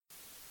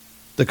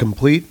The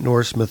Complete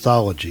Norse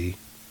Mythology,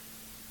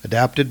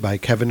 adapted by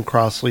Kevin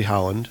Crossley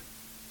Holland.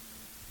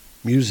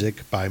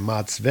 Music by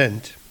Mats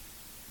Wendt,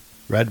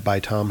 read by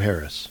Tom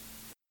Harris.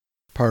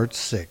 Part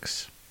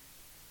 6.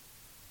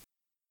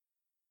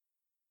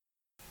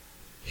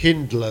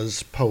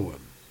 Hyndla's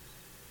Poem.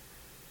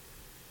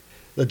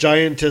 The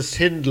giantess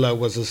Hyndla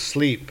was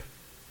asleep.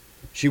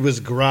 She was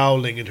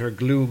growling in her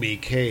gloomy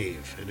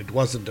cave, and it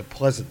wasn't a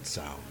pleasant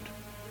sound.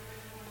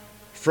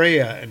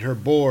 Freya and her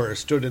boar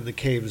stood in the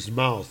cave's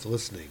mouth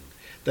listening.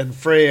 Then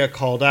Freya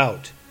called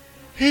out,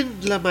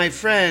 "Hyndla, my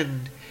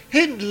friend!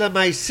 Hyndla,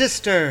 my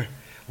sister!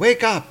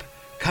 Wake up!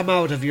 Come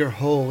out of your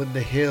hole in the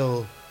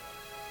hill!"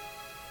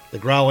 The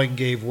growling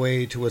gave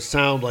way to a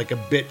sound like a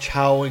bitch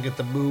howling at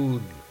the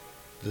moon.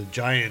 The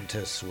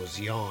giantess was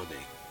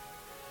yawning.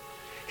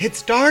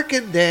 "It's dark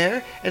in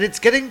there, and it's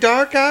getting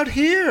dark out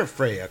here,"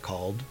 Freya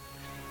called.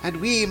 "And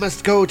we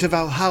must go to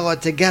Valhalla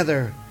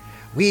together.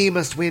 We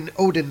must win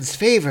Odin's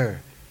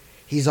favor.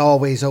 He's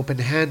always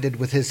open-handed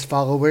with his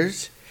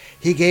followers.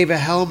 He gave a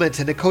helmet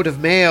and a coat of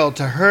mail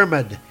to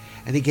Hermod,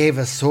 and he gave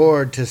a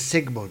sword to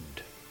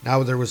Sigmund."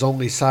 Now there was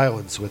only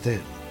silence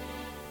within.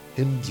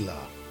 Hyndla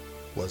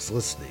was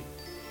listening.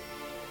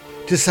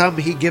 "To some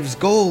he gives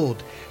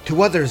gold,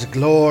 to others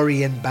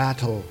glory in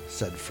battle,"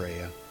 said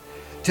Freya.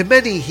 "To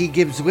many he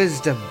gives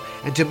wisdom,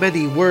 and to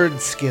many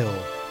word skill.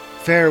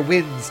 Fair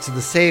winds to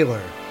the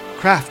sailor,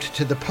 craft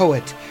to the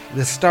poet,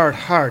 and a stout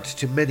heart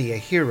to many a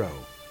hero."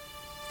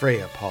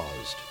 Freya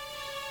paused.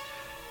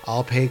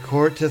 "I'll pay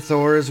court to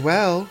Thor as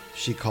well,"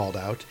 she called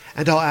out,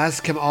 "and I'll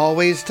ask him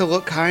always to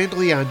look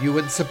kindly on you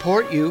and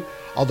support you,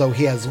 although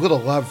he has little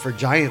love for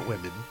giant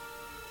women."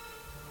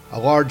 A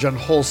large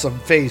unwholesome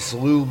face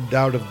loomed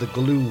out of the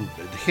gloom,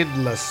 and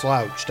Hyndla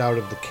slouched out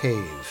of the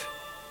cave.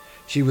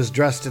 She was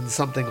dressed in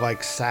something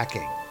like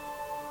sacking.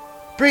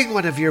 "Bring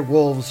one of your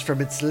wolves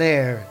from its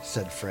lair,"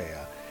 said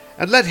Freya,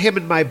 "and let him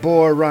and my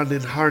boar run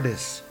in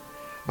harness.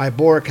 My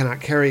boar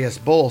cannot carry us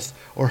both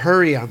or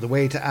hurry on the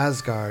way to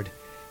Asgard.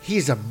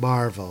 He's a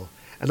marvel,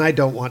 and I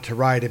don't want to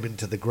ride him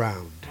into the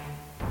ground."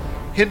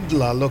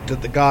 Hyndla looked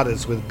at the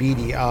goddess with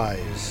beady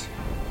eyes.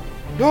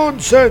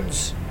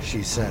 "Nonsense,"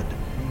 she said.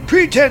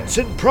 "Pretense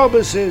and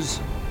promises.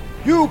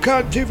 You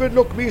can't even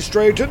look me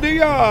straight in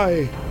the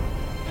eye."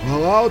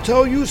 "Well, I'll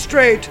tell you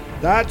straight,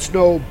 that's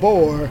no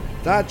boar.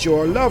 That's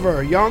your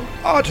lover, young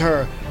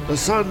Otter, the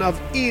son of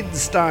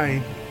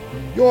Einstein.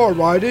 You're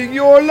riding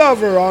your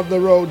lover on the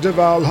road to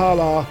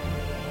Valhalla."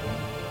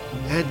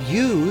 "And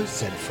you,"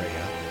 said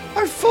Freya,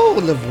 "are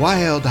full of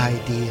wild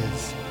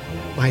ideas.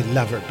 My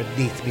lover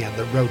beneath me on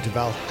the road to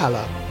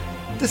Valhalla.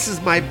 This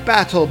is my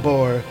battle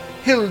boar,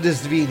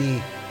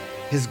 Hildisvini.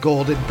 His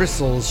golden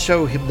bristles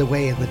show him the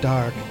way in the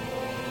dark.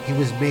 He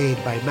was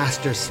made by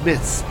master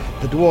smiths,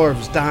 the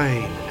dwarves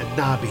Dain and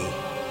Nabi."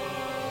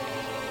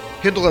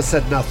 Hyndla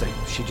said nothing.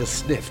 She just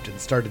sniffed and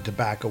started to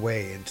back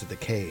away into the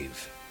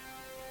cave.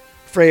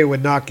 Freya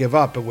would not give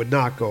up and would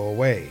not go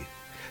away.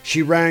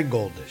 She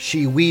wrangled,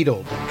 she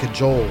wheedled and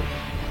cajoled.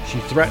 She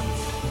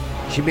threatened,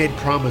 she made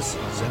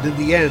promises, and in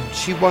the end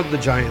she won the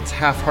giant's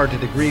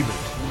half-hearted agreement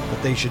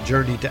that they should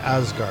journey to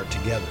Asgard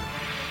together.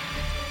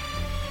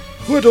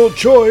 "Little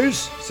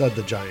choice," said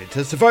the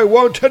giantess, "if I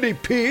want any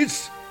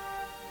peace."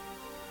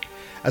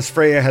 As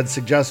Freya had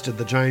suggested,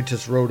 the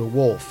giantess rode a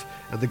wolf,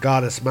 and the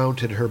goddess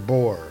mounted her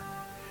boar.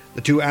 The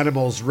two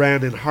animals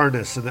ran in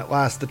harness, and at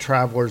last the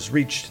travelers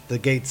reached the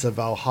gates of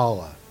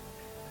Valhalla.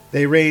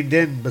 They reined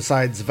in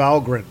beside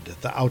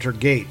Valgrand, the outer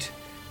gate,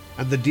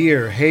 and the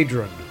deer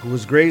Hadron, who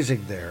was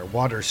grazing there,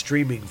 water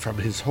streaming from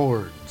his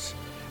horns,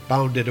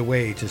 bounded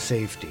away to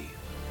safety.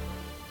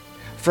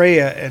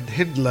 Freya and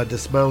Hyndla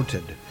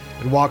dismounted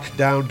and walked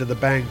down to the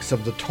banks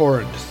of the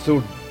torrent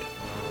Thund.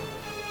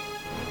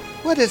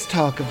 "Let us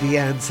talk of the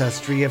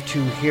ancestry of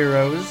two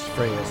heroes,"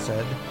 Freya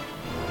said.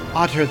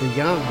 "Otter the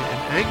Young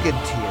and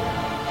Angantyr,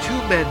 two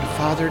men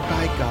fathered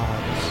by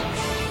gods."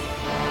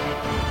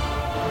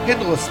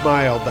 Hyndla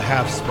smiled the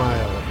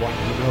half-smile of one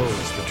who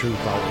knows the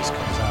truth always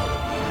comes out of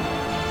me.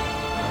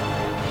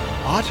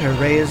 "Otter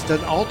raised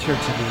an altar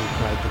to me,"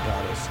 cried the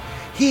goddess.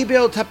 "He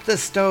built up the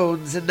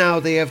stones, and now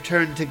they have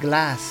turned to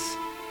glass.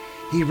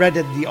 He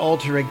reddened the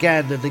altar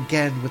again and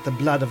again with the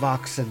blood of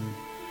oxen.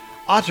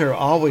 Otter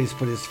always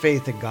put his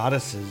faith in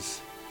goddesses."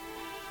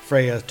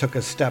 Freya took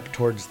a step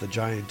towards the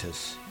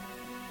giantess.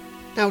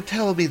 "Now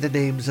tell me the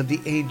names of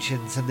the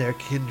ancients and their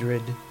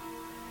kindred.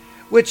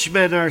 Which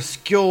men are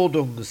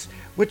Skjoldungs?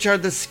 Which are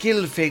the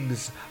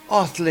Skilfings,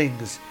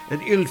 Othlings,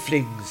 and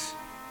Ylflings?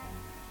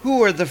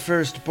 Who are the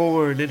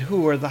firstborn, and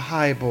who are the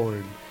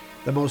highborn,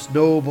 the most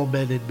noble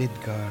men in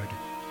Midgard?"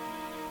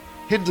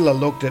 Hyndla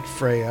looked at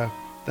Freya,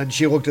 then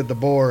she looked at the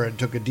boar and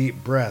took a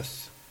deep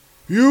breath.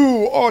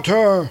 "You,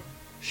 Otter,"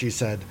 she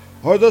said,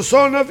 "are the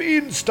son of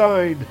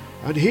Einstein,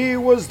 and he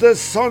was the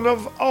son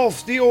of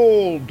Alf the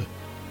Old.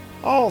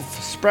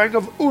 Alf sprang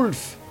of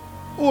Ulf,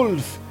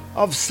 Ulf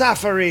of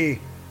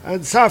Safari,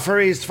 and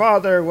Safari's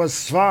father was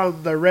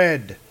Svan the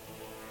Red."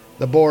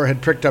 The boar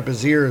had pricked up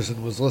his ears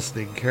and was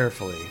listening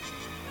carefully.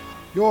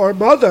 "Your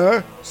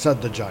mother,"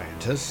 said the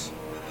giantess.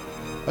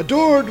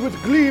 Adorned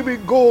with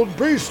gleaming gold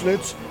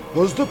bracelets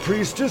was the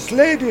priestess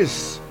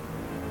Ladis.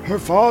 Her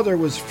father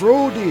was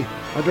Frodi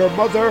and her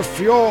mother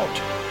Fjord.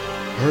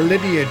 Her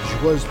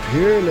lineage was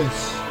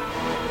peerless.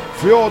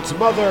 Fjord's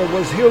mother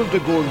was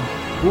Hildegun,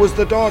 who was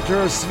the daughter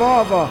of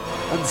Svava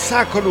and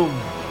Sakonum.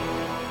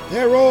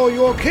 They're all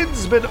your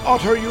kinsmen,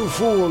 Otter, you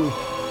fool.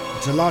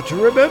 It's a lot to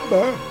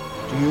remember.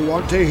 Do you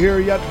want to hear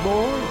yet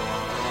more?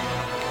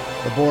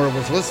 The boar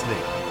was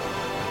listening,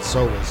 and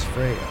so was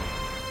Freya.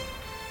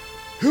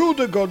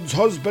 Hildegun's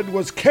husband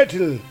was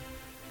Ketil,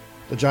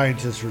 the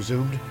giantess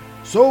resumed,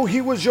 so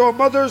he was your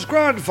mother's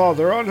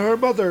grandfather on her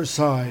mother's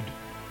side.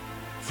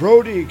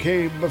 Frodi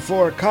came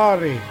before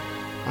Kari,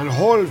 and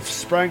Holf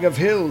sprang of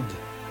Hild.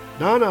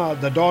 Nanna,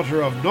 the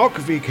daughter of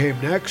Nokvi, came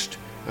next,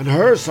 and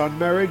her son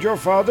married your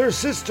father's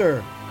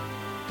sister.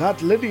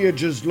 That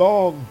lineage is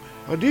long,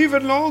 and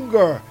even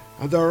longer,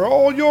 and they're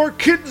all your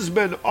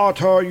kinsmen,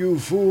 Otter, you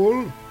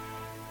fool.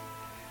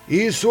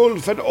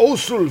 Isulf and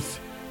Osulf,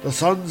 the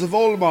sons of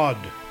Olmod,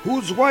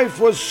 whose wife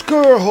was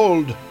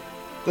Skurhuld,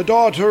 the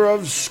daughter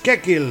of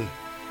Skekil.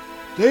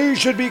 They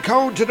should be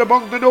counted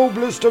among the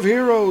noblest of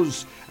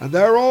heroes, and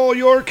they're all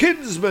your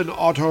kinsmen,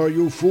 Otter,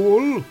 you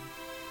fool.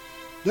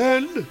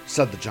 Then,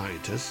 said the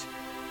giantess,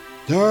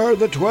 there are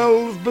the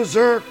 12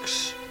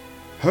 berserks,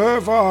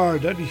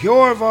 Hervard and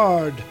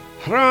Hjorvard,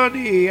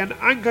 Hrani and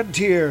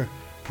Angantyr,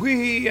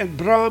 Pui and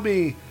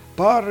Brami,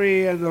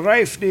 Barri and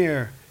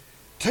Reifnir,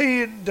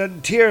 Tind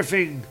and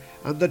Tyrfing,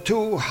 and the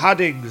 2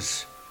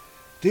 Haddings.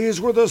 These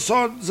were the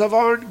sons of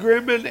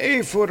Arngrim and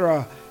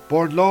Eifura,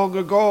 born long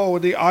ago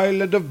in the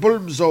island of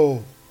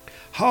Bulmzo.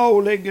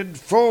 Howling and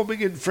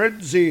foaming in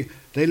frenzy,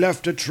 they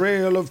left a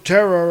trail of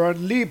terror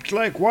and leaped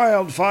like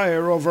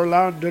wildfire over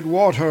land and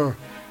water.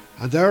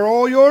 And they're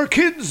all your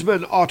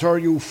kinsmen, Otter,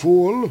 you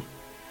fool.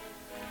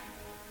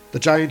 The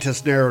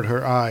giantess narrowed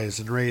her eyes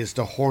and raised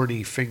a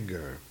horny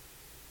finger.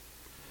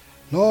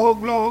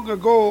 Long, long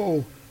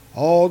ago,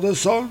 all the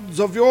sons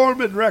of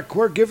Jormunrek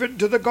were given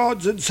to the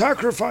gods in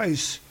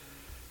sacrifice.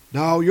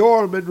 Now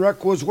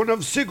Jormunrek was one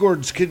of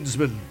Sigurd's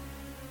kinsmen.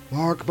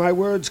 Mark my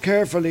words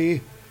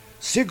carefully.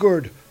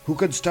 Sigurd, who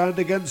could stand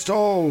against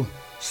all,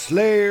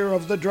 slayer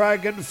of the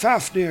dragon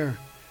Fafnir.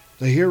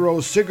 The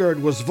hero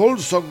Sigurd was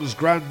Volsung's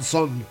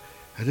grandson,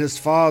 and his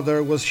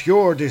father was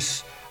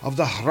Hjordis of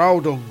the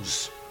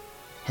Hraudungs.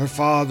 Her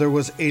father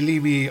was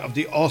Elimi of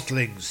the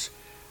Othlings.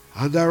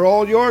 And they're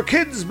all your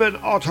kinsmen,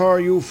 Otter,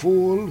 you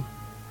fool.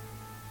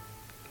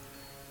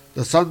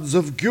 The sons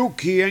of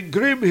Gylfi and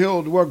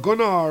Grimhild were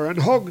Gunnar and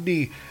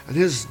Hogni, and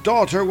his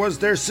daughter was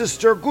their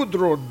sister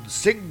Gudrun,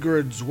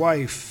 Sigurd's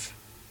wife.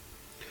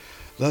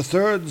 The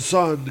third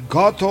son,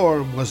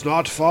 Gothorm, was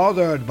not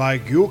fathered by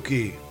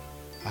Gylfi.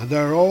 And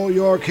they're all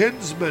your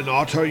kinsmen,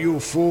 Otter, you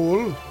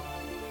fool.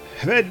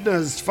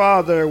 Hvedna's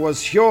father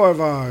was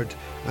Hjorvard,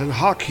 and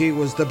Haki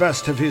was the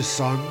best of his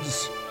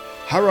sons.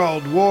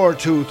 Harald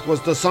Wartooth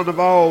was the son of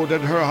Aud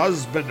and her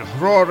husband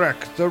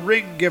Hrorek the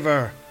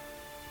ring-giver.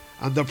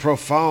 And the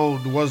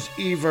Profound was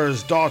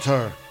Ivar's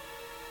daughter.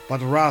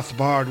 But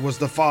Rathbard was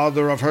the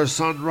father of her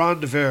son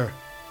Randvir.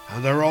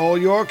 And they're all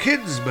your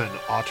kinsmen,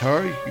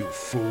 Otter, you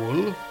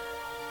fool.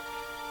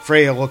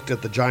 Freya looked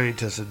at the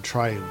giantess in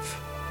triumph.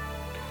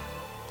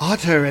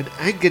 Otter and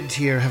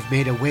Angantyr have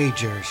made a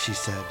wager, she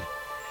said.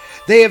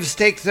 They have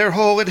staked their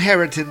whole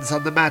inheritance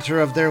on the matter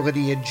of their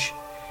lineage.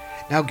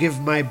 Now give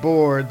my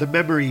boar the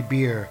memory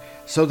beer,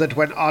 so that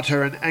when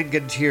Otter and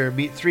Angantyr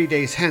meet 3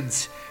 days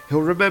hence,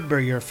 he'll remember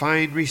your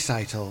fine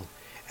recital,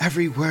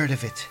 every word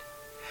of it.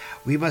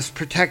 We must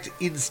protect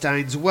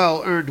Instein's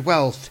well-earned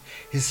wealth,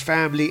 his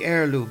family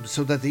heirloom,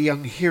 so that the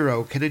young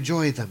hero can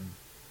enjoy them.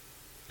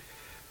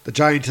 The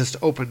giantess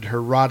opened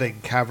her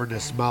rotting,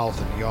 cavernous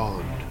mouth and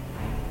yawned.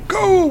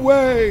 Go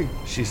away,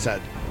 she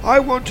said. I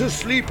want to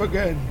sleep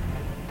again.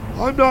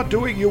 I'm not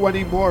doing you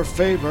any more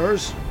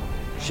favors.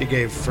 She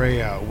gave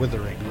Freya a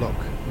withering look.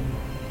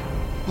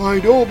 My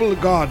noble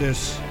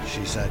goddess,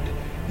 she said,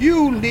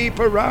 you leap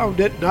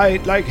around at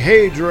night like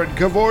Hadron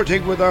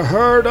cavorting with a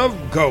herd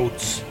of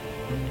goats.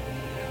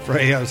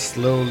 Freya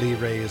slowly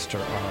raised her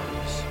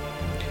arms.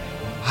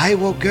 I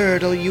will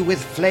girdle you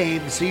with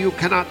flame so you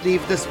cannot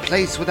leave this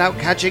place without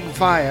catching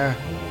fire.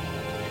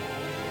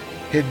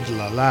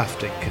 Hyndla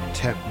laughed in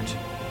contempt.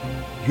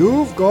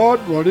 You've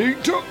gone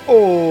running to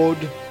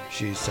Od,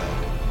 she said,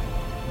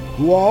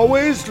 who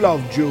always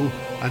loved you,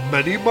 and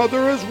many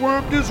mother has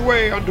wormed his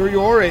way under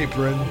your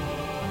apron.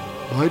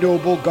 My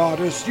noble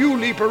goddess, you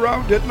leap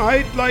around at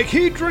night like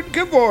Hedron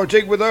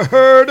cavorting with a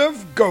herd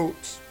of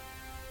goats.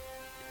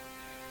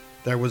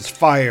 There was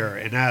fire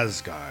in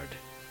Asgard,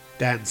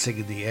 dancing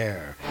in the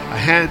air. A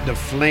hand of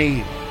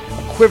flame,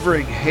 a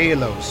quivering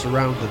halo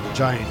surrounded the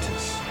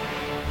giantess.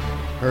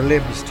 Her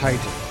limbs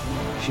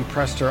tightened. She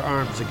pressed her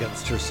arms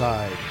against her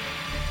side.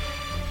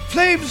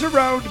 Flames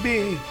around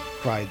me,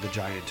 cried the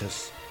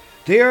giantess.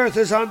 The earth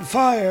is on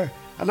fire,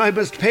 and I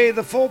must pay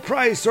the full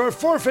price or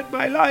forfeit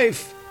my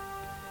life.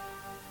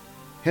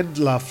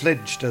 Hyndla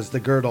flinched as the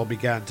girdle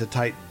began to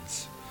tighten.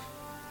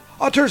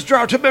 Otter's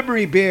draught of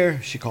memory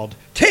beer, she called.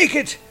 Take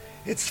it!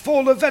 It's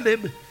full of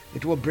venom.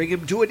 It will bring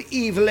him to an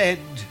evil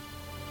end."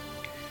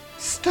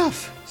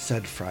 "Stuff,"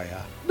 said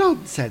Freya.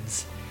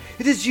 "Nonsense.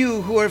 It is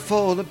you who are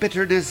full of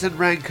bitterness and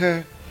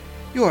rancor.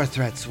 Your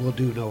threats will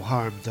do no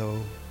harm,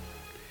 though."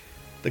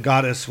 The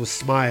goddess was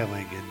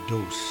smiling in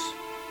douce.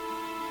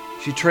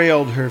 She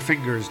trailed her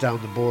fingers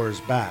down the boar's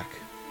back.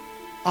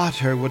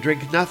 "Otter will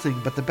drink nothing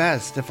but the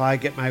best if I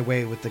get my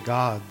way with the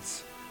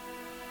gods.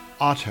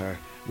 Otter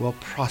will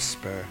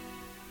prosper."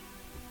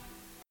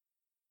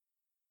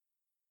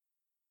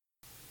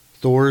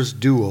 Thor's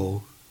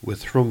duel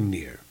with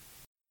Hrungnir.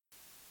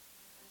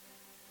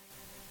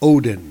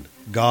 Odin,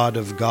 god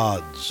of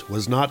gods,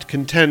 was not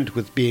content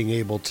with being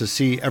able to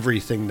see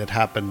everything that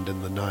happened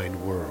in the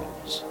 9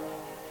 worlds.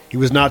 He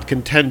was not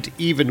content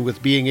even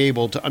with being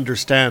able to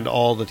understand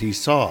all that he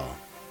saw.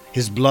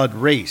 His blood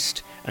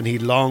raced, and he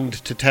longed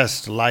to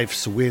test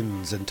life's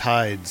winds and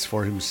tides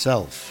for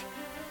himself.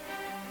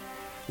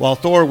 While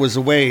Thor was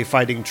away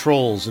fighting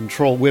trolls and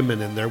troll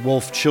women and their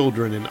wolf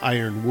children in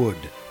Iron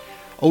Wood,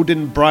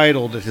 Odin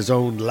bridled at his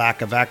own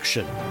lack of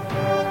action.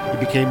 He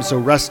became so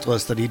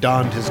restless that he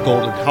donned his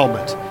golden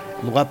helmet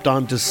and leapt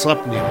onto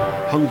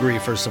Sleipnir, hungry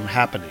for some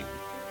happening.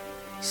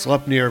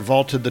 Sleipnir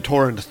vaulted the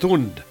torrent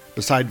Thund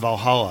beside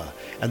Valhalla,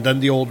 and then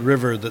the old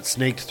river that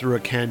snaked through a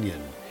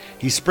canyon.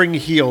 He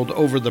spring-heeled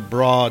over the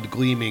broad,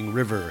 gleaming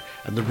river,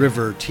 and the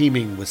river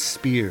teeming with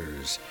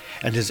spears,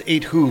 and his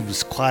 8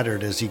 hooves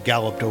clattered as he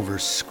galloped over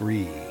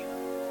Scree.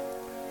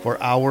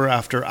 For hour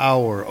after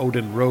hour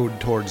Odin rode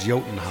towards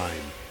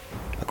Jotunheim,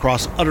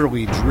 across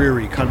utterly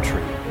dreary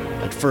country,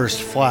 at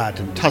first flat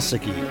and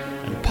tussocky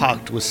and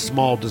pocked with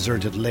small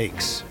deserted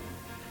lakes,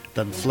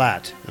 then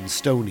flat and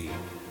stony,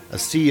 a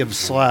sea of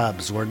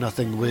slabs where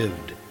nothing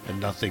lived and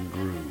nothing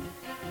grew.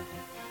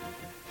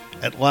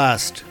 At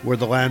last, where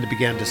the land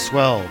began to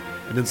swell,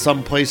 and in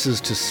some places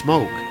to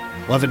smoke,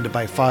 leavened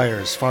by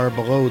fires far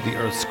below the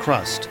earth's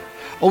crust,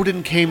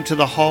 Odin came to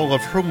the hall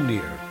of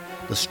Hrungnir,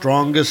 the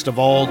strongest of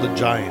all the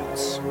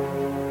giants.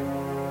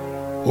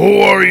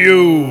 "Who are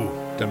you?"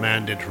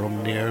 demanded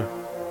Hrungnir.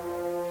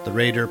 The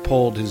raider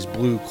pulled his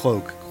blue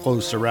cloak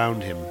close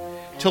around him,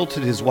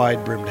 tilted his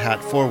wide-brimmed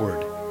hat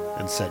forward,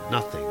 and said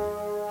nothing.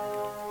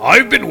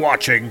 "I've been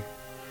watching.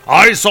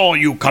 I saw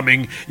you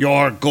coming,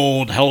 your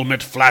gold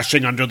helmet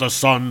flashing under the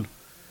sun.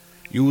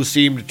 You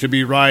seemed to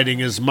be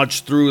riding as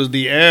much through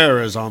the air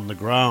as on the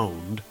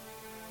ground."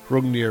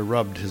 Hrungnir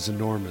rubbed his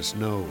enormous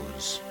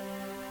nose.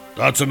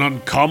 "That's an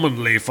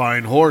uncommonly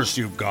fine horse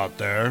you've got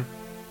there."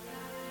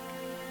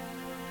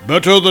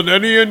 "Better than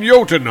any in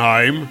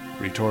Jotunheim,"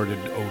 retorted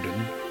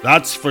Odin.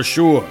 "That's for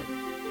sure."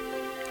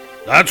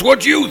 "That's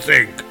what you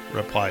think,"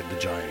 replied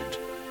the giant.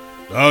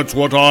 "That's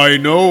what I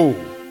know,"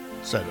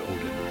 said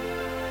Odin.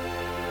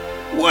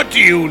 "What do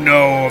you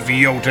know of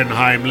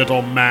Jotunheim,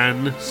 little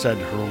man?" said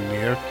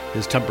Hrungnir,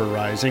 his temper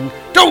rising.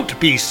 "Don't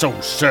be so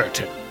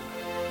certain."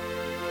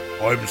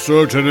 "I'm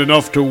certain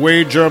enough to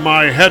wager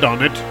my head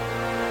on it."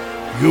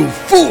 "You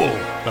fool!"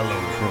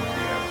 bellowed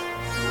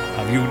Hrungnir.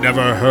 "Have you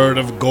never heard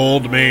of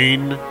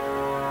Goldmane?"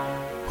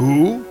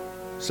 "Who?"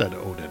 said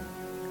Odin.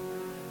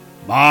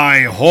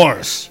 "My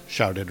horse!"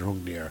 shouted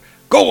Hrungnir.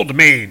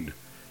 "Goldmane!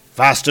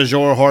 Fast as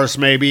your horse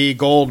may be,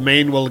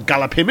 Goldmane will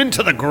gallop him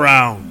into the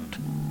ground."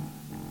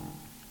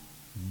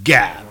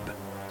 "Gab!"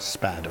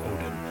 spat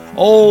Odin.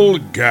 "All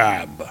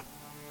gab!"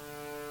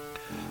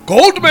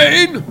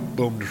 "Goldmane!"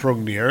 boomed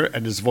Hrungnir,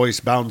 and his voice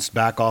bounced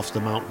back off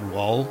the mountain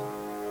wall.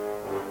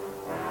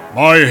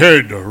 "My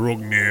head,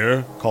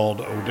 Hrungnir!"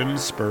 called Odin,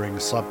 spurring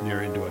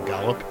Sleipnir into a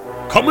gallop.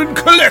 "Come and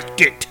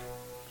collect it!"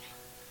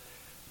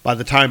 By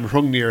the time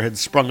Hrungnir had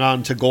sprung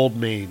on to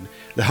Goldmane,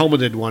 the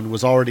helmeted one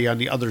was already on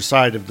the other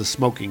side of the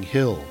smoking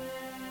hill.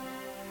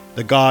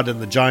 The god and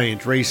the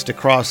giant raced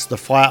across the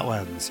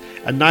flatlands,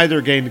 and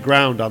neither gained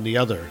ground on the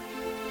other.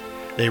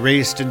 They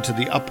raced into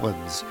the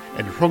uplands,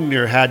 and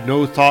Hrungnir had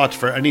no thought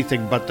for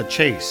anything but the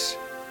chase.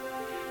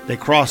 They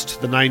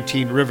crossed the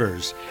 19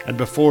 rivers, and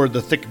before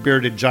the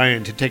thick-bearded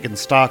giant had taken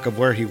stock of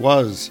where he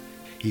was,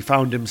 he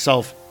found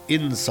himself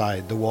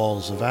inside the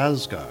walls of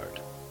Asgard.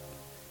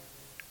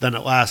 Then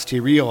at last he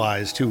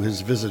realized who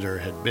his visitor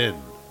had been.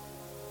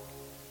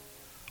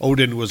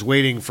 Odin was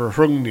waiting for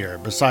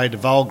Hrungnir beside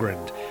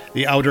Valgrand,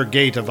 the outer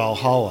gate of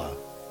Valhalla.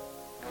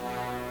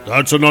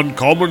 "That's an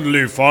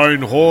uncommonly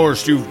fine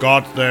horse you've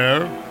got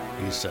there,"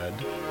 he said.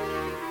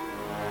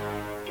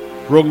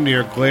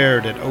 Hrungnir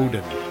glared at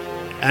Odin,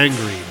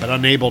 angry but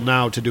unable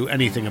now to do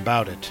anything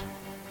about it.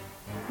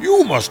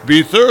 "You must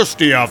be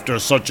thirsty after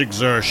such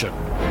exertion,"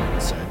 he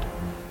said.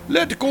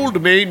 "Let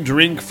Goldmane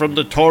drink from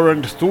the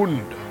torrent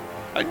Thund,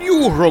 and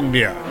you,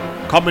 Hrungnir,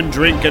 come and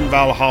drink in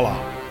Valhalla."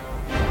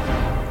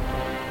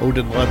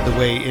 Odin led the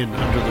way in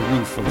under the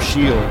roof of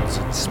shields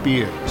and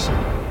spears,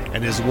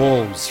 and his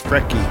wolves,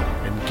 Freki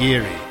and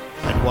Geri,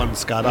 at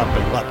once got up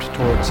and leapt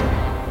towards him.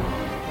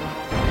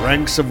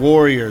 Ranks of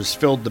warriors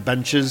filled the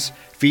benches,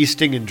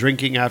 feasting and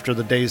drinking after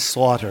the day's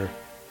slaughter,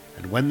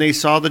 and when they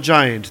saw the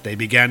giant they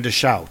began to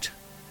shout.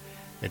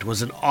 It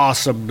was an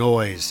awesome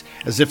noise,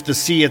 as if the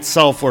sea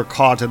itself were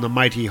caught in the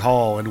mighty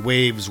hall and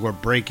waves were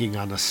breaking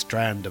on a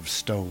strand of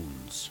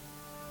stones.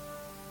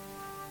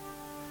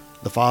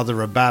 The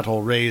father of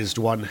battle raised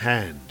one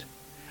hand,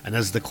 and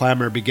as the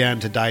clamor began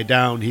to die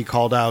down, he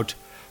called out,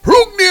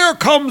 "Hrungnir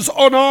comes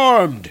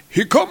unarmed!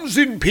 He comes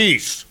in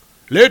peace!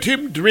 Let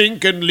him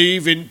drink and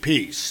leave in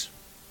peace."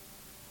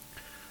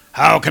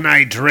 "How can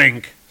I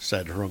drink,"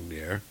 said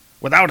Hrungnir,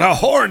 "without a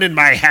horn in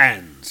my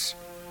hands?"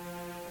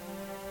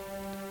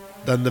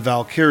 Then the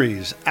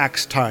Valkyries,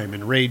 axe time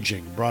and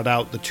raging, brought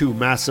out the two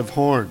massive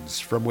horns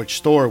from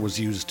which Thor was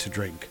used to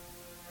drink.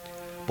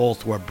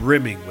 Both were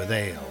brimming with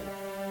ale.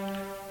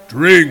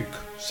 "Drink,"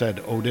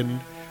 said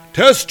Odin.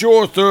 "Test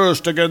your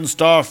thirst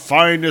against our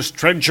finest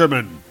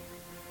trenchermen."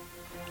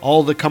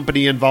 All the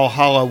company in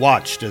Valhalla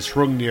watched as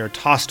Hrungnir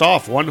tossed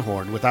off one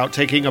horn without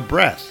taking a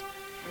breath,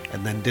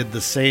 and then did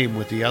the same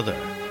with the other.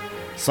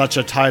 Such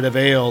a tide of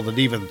ale that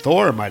even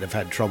Thor might have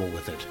had trouble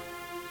with it.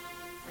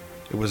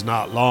 It was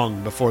not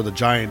long before the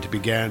giant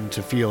began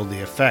to feel the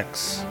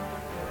effects.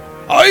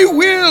 "I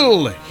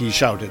will!" he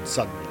shouted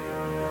suddenly.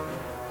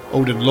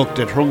 Odin looked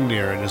at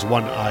Hrungnir and his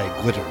one eye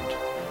glittered.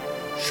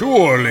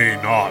 "Surely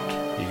not,"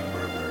 he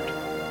murmured.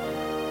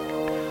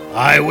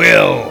 "I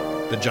will!"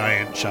 the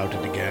giant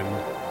shouted again.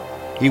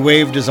 He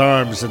waved his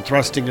arms and,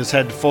 thrusting his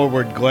head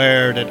forward,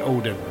 glared at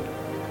Odin.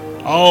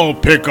 "I'll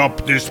pick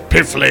up this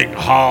piffling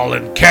haul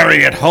and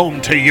carry it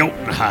home to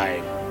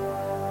Jotunheim."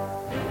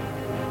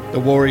 The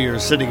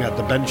warriors sitting at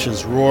the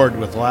benches roared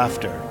with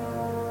laughter.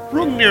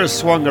 Hrungnir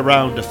swung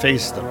around to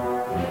face them.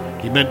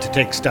 He meant to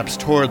take steps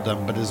toward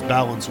them, but his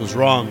balance was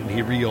wrong and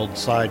he reeled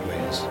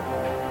sideways.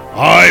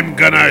 "I'm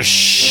gonna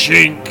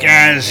shink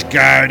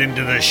Asgard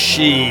into the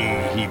sea,"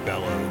 he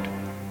bellowed.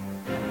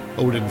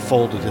 Odin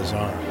folded his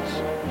arms.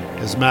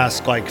 His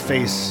mask-like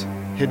face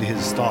hid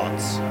his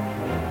thoughts.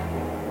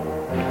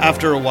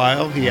 After a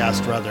while, he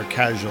asked rather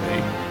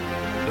casually,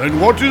 "Then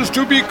what is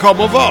to become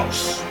of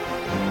us?"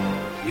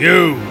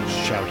 "You,"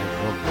 shouted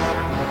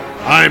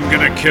Hrungnir. "I'm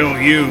gonna kill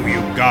you,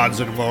 you gods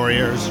and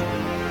warriors.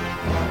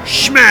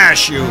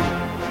 Smash you!"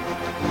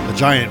 The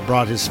giant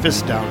brought his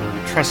fist down on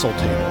a trestle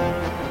table.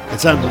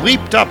 Its end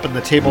leaped up and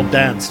the table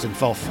danced and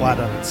fell flat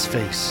on its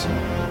face.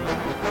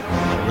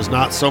 There was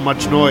not so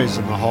much noise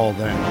in the hall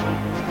then.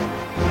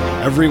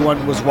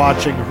 Everyone was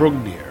watching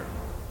Hrungnir.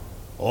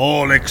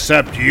 "All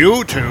except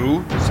you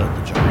two," said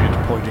the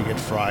giant, pointing at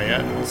Freya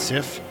and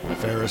Sif,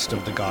 fairest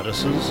of the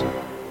goddesses.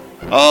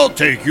 "I'll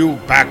take you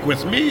back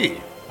with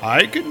me.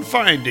 I can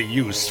find a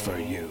use for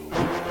you."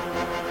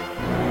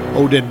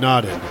 Odin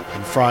nodded,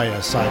 and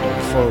Freya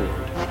sidled forward.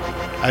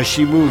 As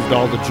she moved,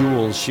 all the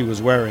jewels she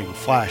was wearing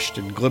flashed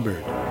and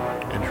glimmered,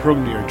 and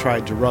Hrungnir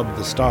tried to rub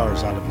the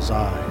stars out of his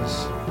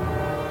eyes.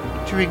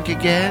 "Drink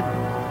again,"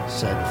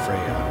 said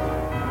Freya.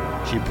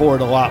 She poured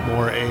a lot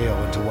more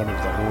ale into one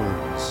of the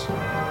horns.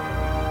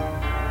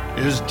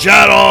 "Is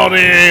that all the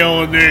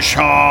ale in this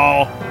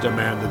hall?"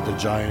 demanded the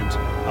giant.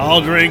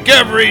 "I'll drink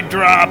every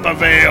drop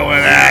of ale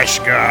in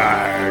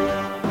Asgard."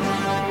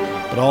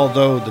 But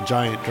although the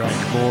giant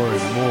drank more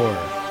and more,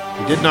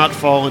 he did not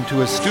fall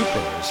into a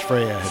stupor as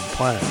Freya had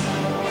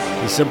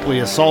planned. He simply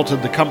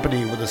assaulted the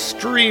company with a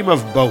stream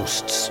of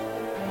boasts.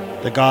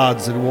 The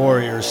gods and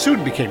warriors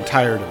soon became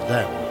tired of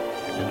them,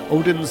 and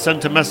Odin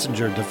sent a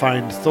messenger to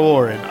find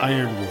Thor in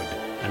Ironwood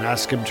and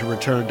ask him to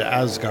return to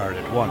Asgard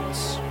at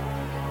once.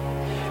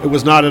 It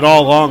was not at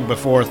all long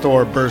before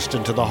Thor burst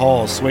into the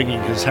hall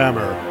swinging his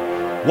hammer.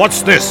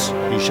 "What's this?"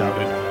 he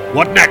shouted.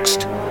 "What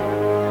next?"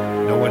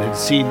 No one had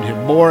seen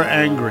him more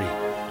angry,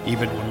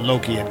 even when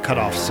Loki had cut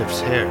off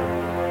Sif's hair.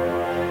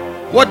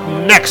 "What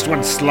next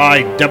when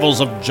sly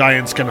devils of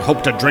giants can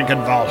hope to drink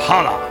in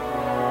Valhalla?"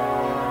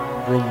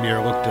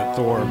 Hrungnir looked at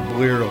Thor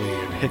blearily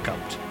and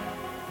hiccuped.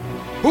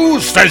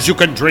 "Who says you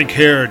can drink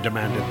here?"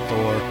 demanded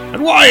Thor.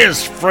 "And why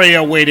is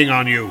Freya waiting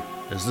on you?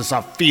 Is this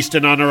a feast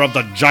in honor of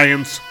the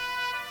giants?"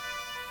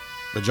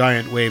 The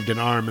giant waved an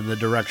arm in the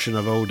direction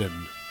of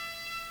Odin.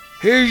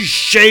 "His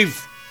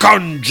safe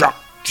conduct,"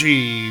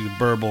 he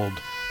burbled.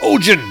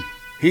 "Odin,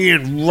 he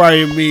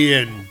invited me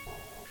in."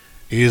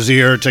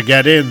 "Easier to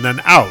get in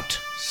than out,"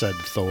 said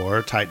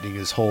Thor, tightening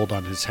his hold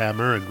on his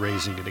hammer and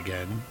raising it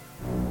again.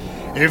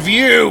 "If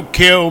you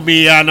kill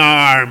me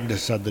unarmed,"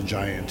 said the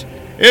giant,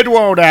 "it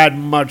won't add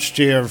much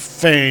to your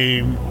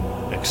fame,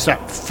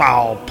 except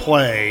foul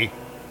play."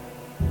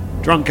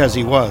 Drunk as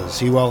he was,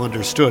 he well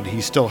understood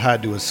he still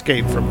had to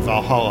escape from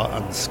Valhalla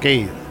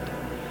unscathed,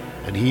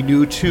 and he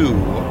knew too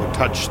what would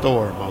touch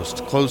Thor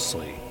most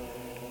closely.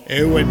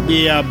 "It would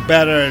be a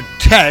better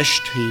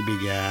test," he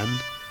began,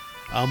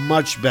 "a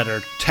much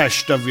better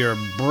test of your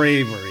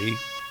bravery."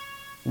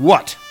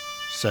 "What?"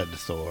 said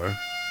Thor.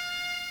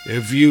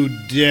 "If you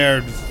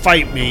dared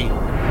fight me."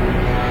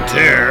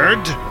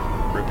 "Dared?"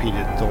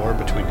 repeated Thor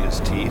between his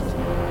teeth.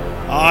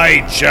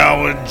 "I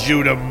challenge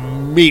you to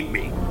meet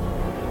me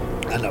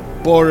on the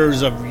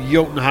borders of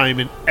Jotunheim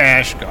and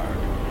Asgard.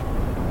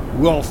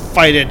 We'll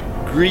fight at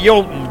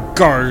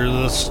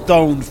Jotungard, the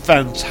stone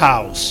fence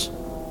house."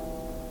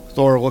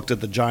 Thor looked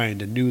at the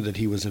giant and knew that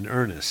he was in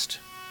earnest.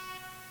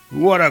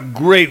 "What a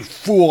great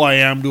fool I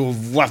am to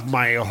have left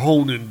my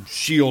hone and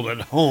shield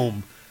at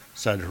home,"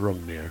 said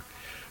Hrungnir.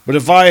 "But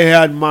if I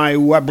had my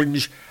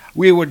weapons,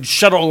 we would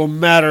settle the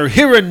matter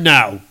here and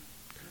now.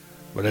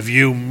 But if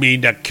you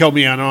mean to kill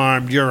me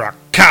unarmed, you're a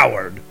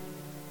coward."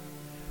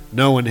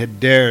 No one had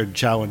dared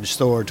challenge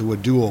Thor to a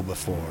duel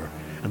before,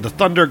 and the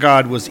Thunder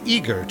God was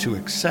eager to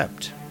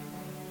accept.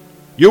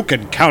 "You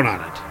can count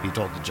on it," he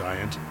told the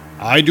giant.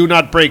 "I do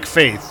not break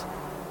faith.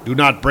 Do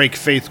not break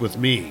faith with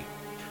me."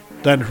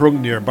 Then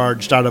Hrungnir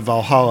barged out of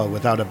Valhalla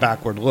without a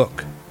backward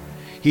look.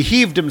 He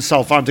heaved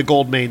himself onto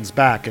Goldmane's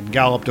back and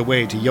galloped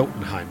away to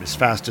Jotunheim as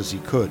fast as he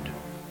could.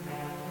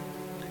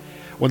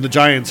 When the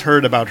giants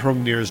heard about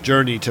Hrungnir's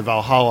journey to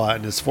Valhalla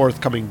and his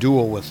forthcoming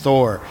duel with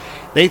Thor,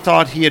 they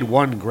thought he had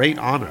won great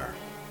honor.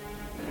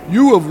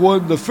 "You have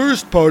won the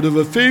first part of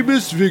a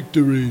famous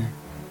victory."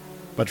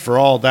 But for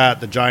all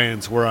that, the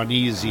giants were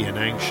uneasy and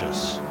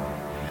anxious.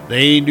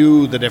 They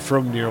knew that if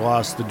Hrungnir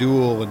lost the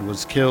duel and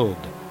was killed,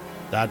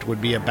 that would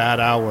be a bad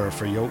hour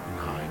for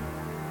Jotunheim.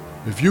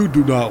 "If you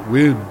do not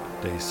win,"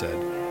 they said,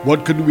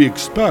 "what can we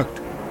expect?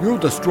 You're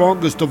the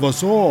strongest of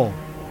us all."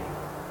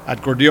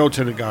 At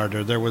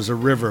Gordjotunargarder there was a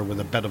river with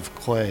a bed of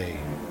clay.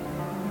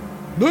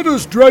 "Let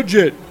us dredge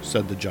it,"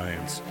 said the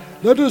giants.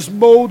 "Let us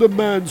mold a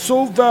man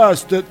so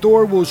vast that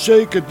Thor will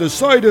shake at the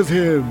sight of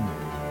him."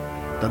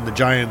 Then the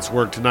giants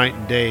worked night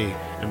and day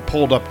and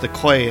pulled up the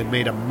clay and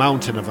made a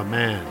mountain of a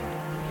man.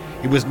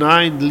 He was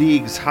 9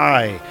 leagues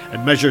high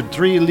and measured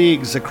 3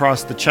 leagues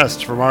across the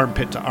chest from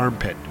armpit to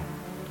armpit.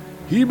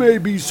 "He may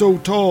be so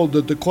tall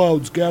that the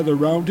clouds gather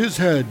round his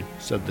head,"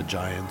 said the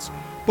giants,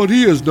 "but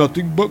he is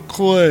nothing but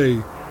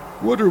clay.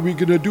 What are we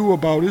going to do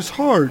about his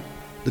heart?"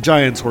 The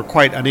giants were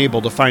quite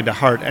unable to find a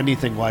heart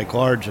anything like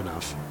large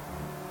enough.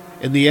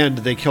 In the end,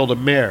 they killed a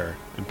mare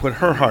and put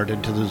her heart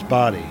into his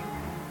body.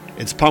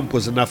 Its pump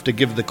was enough to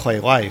give the clay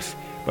life,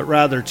 but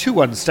rather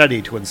too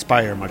unsteady to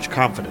inspire much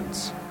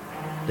confidence.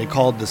 They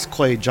called this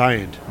clay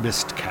giant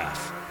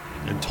Mistcalf,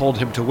 and told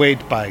him to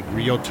wait by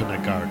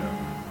Gylfi.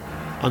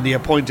 On the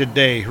appointed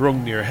day,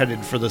 Hrungnir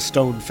headed for the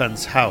stone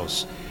fence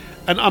house,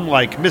 and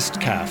unlike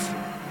Mistcalf,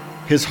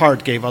 his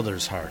heart gave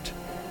others heart.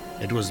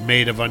 It was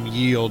made of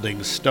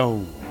unyielding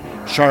stone,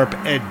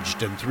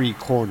 sharp-edged and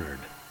 3-cornered.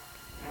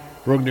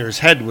 Hrungnir's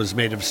head was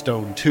made of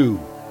stone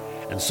too,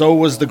 and so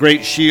was the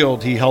great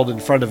shield he held in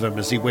front of him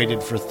as he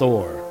waited for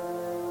Thor.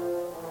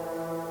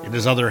 In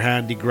his other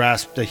hand he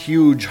grasped a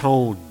huge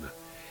hone.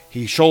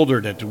 He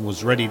shouldered it and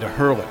was ready to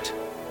hurl it.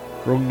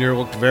 Hrungnir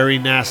looked very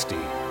nasty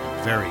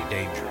and very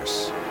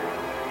dangerous.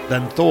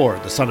 Then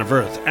Thor, the son of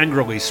Earth,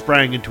 angrily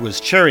sprang into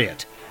his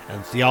chariot,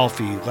 and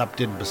Thialfi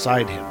leapt in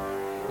beside him.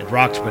 It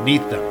rocked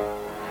beneath them.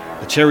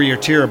 The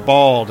charioteer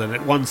bawled, and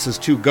at once his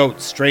 2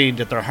 goats strained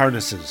at their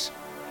harnesses.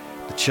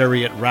 The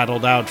chariot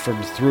rattled out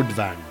from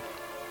Thrudvang.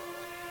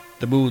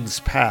 The moon's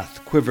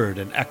path quivered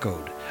and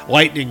echoed.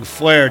 Lightning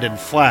flared and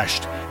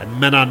flashed, and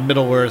men on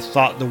Middle-earth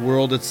thought the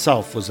world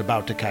itself was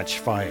about to catch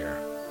fire.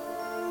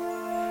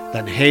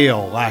 Then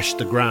hail lashed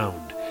the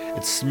ground.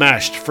 It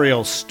smashed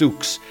frail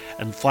stooks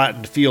and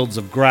flattened fields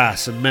of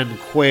grass, and men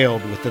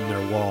quailed within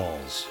their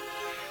walls.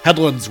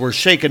 Headlands were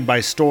shaken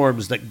by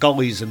storms that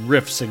gullies and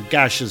rifts and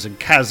gashes and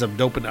chasms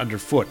opened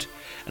underfoot,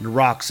 and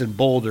rocks and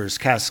boulders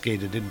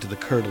cascaded into the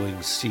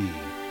curdling sea.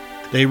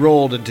 They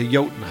rolled into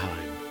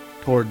Jotunheim,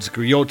 towards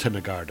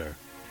Gylfi.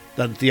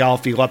 Then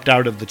Thialfi leapt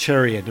out of the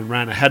chariot and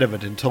ran ahead of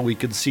it until we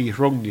could see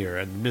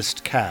Hrungnir and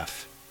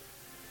Mistcalf.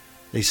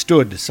 They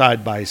stood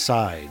side by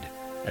side,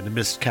 and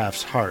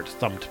Mistcalf's heart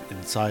thumped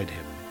inside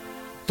him.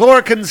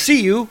 "Thor can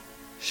see you!"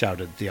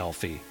 shouted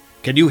Thialfi.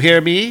 "Can you hear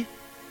me?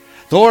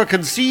 Thor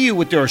can see you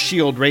with your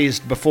shield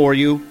raised before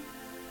you."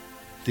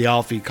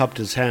 Thialfi cupped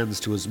his hands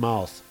to his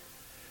mouth.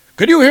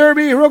 "Can you hear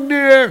me,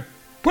 Hrungnir?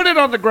 Put it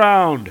on the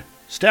ground.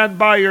 Stand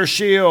by your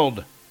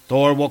shield.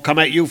 Thor will come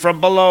at you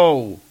from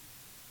below."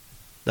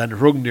 Then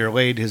Hrungnir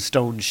laid his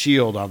stone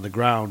shield on the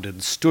ground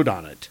and stood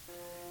on it.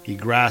 He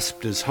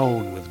grasped his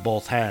hone with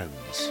both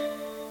hands.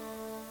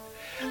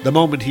 The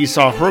moment he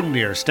saw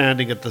Hrungnir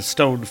standing at the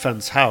stone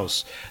fence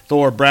house,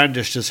 Thor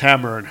brandished his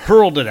hammer and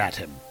hurled it at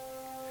him.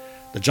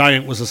 The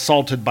giant was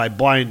assaulted by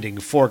blinding,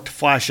 forked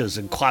flashes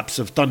and claps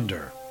of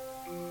thunder.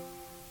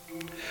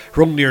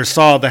 Hrungnir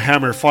saw the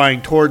hammer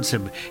flying towards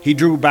him. He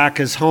drew back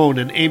his hone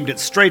and aimed it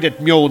straight at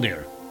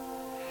Mjolnir.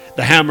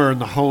 The hammer and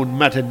the hone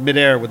met in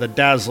midair with a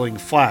dazzling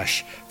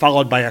flash,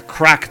 followed by a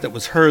crack that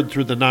was heard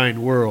through the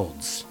 9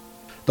 worlds.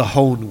 The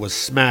hone was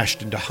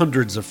smashed into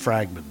hundreds of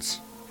fragments.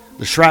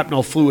 The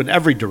shrapnel flew in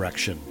every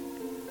direction.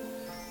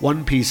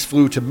 One piece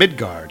flew to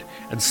Midgard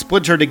and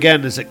splintered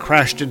again as it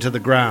crashed into the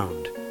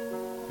ground,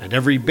 and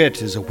every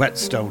bit is a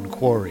whetstone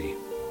quarry.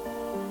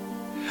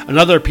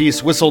 Another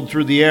piece whistled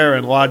through the air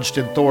and lodged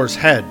in Thor's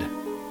head.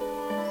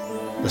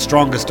 The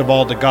strongest of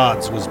all the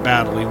gods was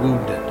badly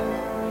wounded.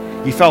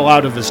 He fell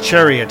out of his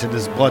chariot and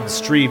his blood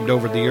streamed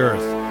over the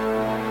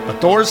earth.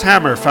 But Thor's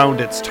hammer found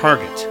its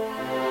target.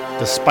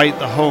 Despite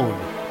the hone,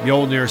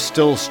 Mjolnir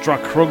still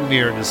struck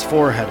Hrungnir in his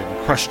forehead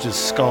and crushed his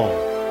skull.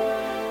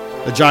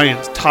 The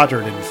giant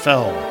tottered and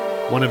fell.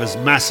 One of his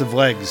massive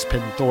legs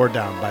pinned Thor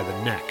down by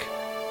the neck.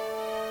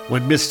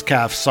 When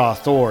Mistcalf saw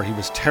Thor, he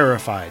was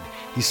terrified.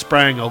 He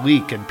sprang a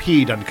leak and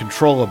peed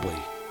uncontrollably.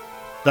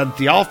 Then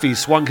Thialfi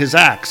swung his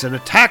axe and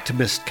attacked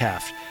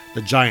Mistcalf,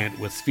 the giant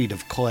with feet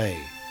of clay.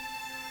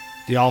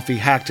 Thialfi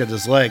hacked at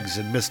his legs,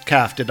 and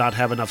Mistcalf did not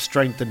have enough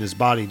strength in his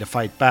body to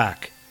fight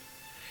back.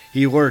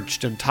 He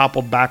lurched and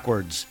toppled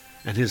backwards,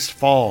 and his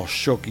fall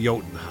shook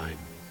Jotunheim.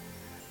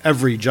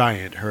 Every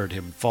giant heard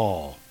him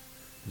fall.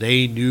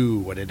 They knew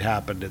what had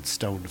happened at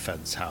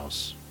Stonefence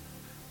House.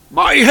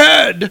 "My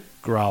head!"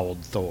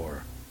 growled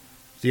Thor.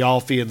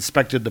 Thialfi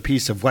inspected the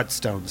piece of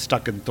whetstone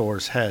stuck in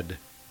Thor's head.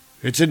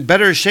 "It's in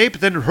better shape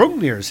than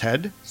Hrungnir's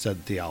head,"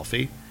 said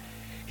Thialfi.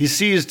 He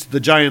seized the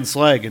giant's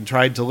leg and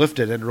tried to lift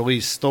it and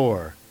release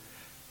Thor.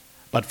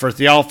 But for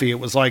Thialfi it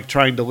was like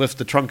trying to lift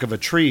the trunk of a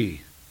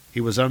tree. He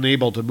was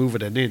unable to move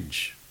it an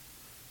inch.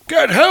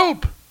 "Get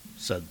help!"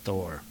 said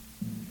Thor.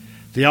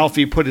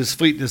 Thialfi put his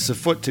fleetness of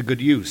foot to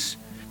good use.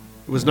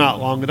 It was not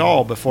long at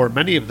all before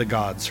many of the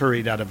gods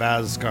hurried out of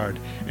Asgard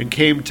and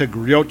came to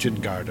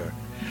Grjotungarder,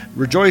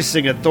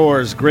 rejoicing at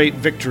Thor's great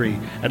victory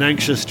and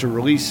anxious to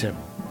release him.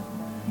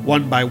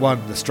 One by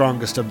one, the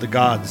strongest of the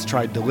gods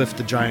tried to lift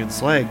the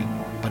giant's leg,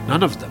 but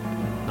none of them,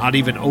 not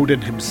even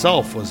Odin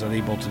himself, was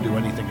unable to do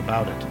anything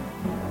about it.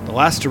 The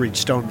last to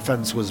reach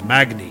Stonefence was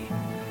Magni,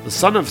 the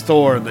son of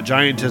Thor and the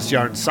giantess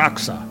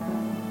Jarnsaxa.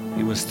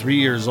 He was 3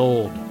 years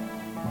old.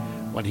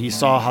 When he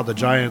saw how the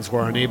giants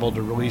were unable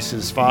to release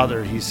his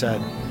father, he said,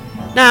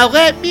 "Now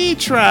let me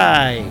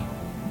try!"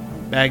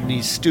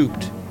 Magni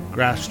stooped,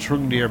 grasped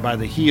Hrungnir by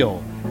the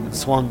heel, and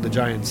swung the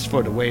giant's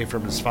foot away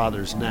from his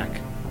father's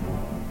neck.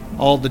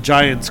 All the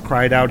giants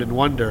cried out in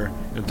wonder,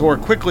 and Thor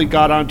quickly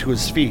got onto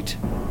his feet.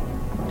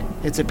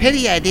 "It's a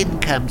pity I didn't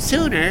come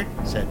sooner,"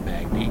 said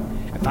Magni.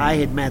 "If I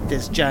had met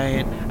this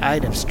giant,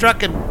 I'd have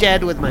struck him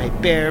dead with my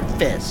bare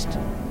fist."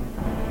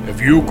 "If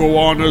you go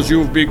on as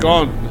you've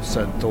begun,"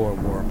 said Thor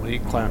warmly,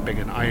 clamping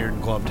an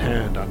iron-gloved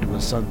hand onto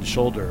his son's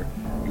shoulder,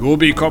 "you'll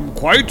become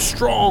quite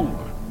strong."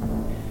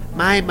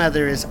 "My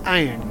mother is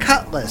Iron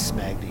Cutlass,"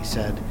 Magni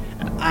said,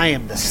 "and I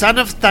am the son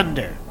of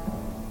Thunder."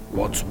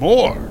 "What's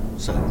more,"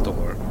 said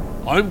Thor,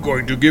 "I'm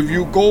going to give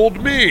you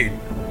gold mane.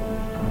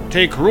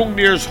 Take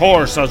Hrungnir's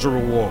horse as a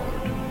reward."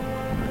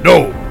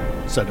 "No,"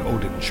 said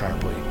Odin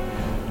sharply.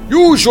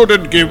 "You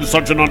shouldn't give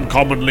such an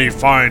uncommonly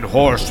fine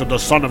horse to the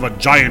son of a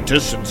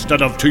giantess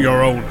instead of to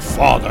your own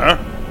father."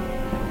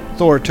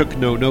 Thor took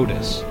no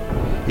notice.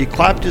 He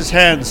clapped his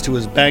hands to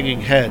his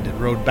banging head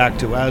and rode back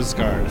to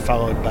Asgard,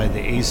 followed by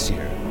the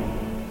Aesir.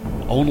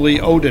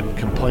 Only Odin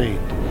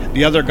complained.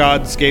 The other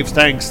gods gave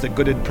thanks that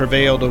good had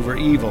prevailed over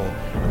evil,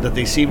 and that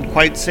they seemed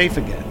quite safe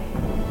again,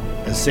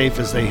 as safe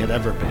as they had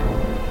ever been.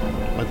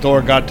 When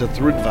Thor got to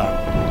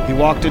Thrudvang, he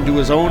walked into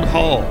his own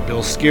hall,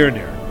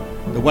 Bilskirnir.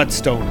 The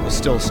whetstone was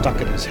still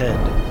stuck in his head.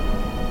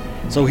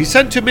 So he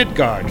sent to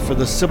Midgard for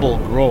the Sibyl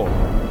Gro,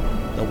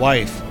 the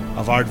wife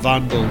of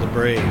Ardvandel the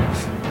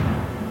Brave.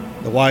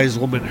 The wise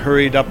woman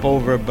hurried up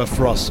over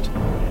Bifrost,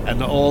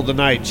 and all the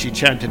night she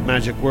chanted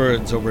magic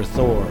words over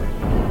Thor,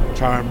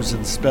 charms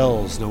and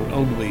spells known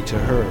only to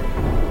her.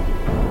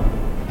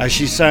 As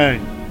she sang,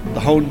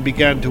 the hone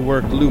began to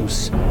work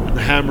loose, and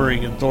the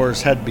hammering in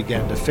Thor's head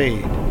began to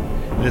fade,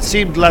 and it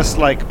seemed less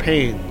like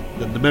pain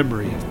than the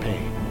memory of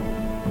pain.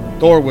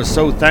 Thor was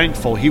so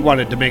thankful he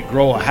wanted to make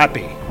Groa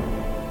happy.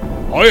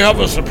 "I have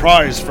a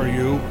surprise for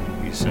you,"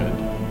 he said.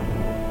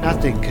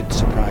 "Nothing can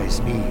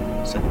surprise me,"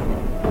 said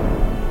Groa.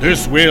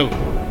 "This will,"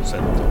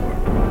 said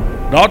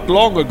Thor. "Not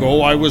long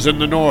ago I was in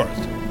the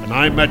north, and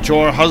I met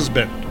your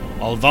husband,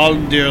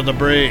 Alvalndir the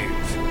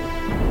Brave."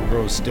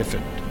 Groa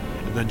stiffened,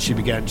 and then she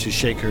began to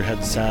shake her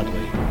head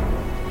sadly.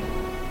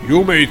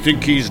 "You may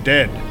think he's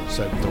dead,"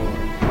 said Thor,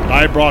 "but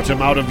I brought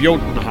him out of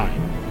Jotunheim.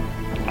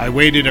 I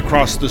waded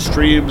across the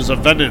streams of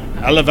Venin,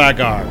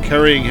 Elevagar,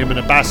 carrying him in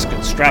a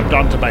basket strapped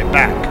onto my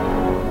back."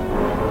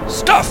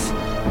 "Stuff!"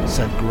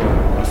 said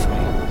Groa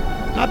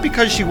roughly, not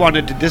because she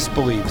wanted to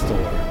disbelieve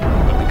Thor,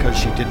 but because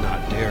she did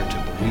not dare to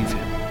believe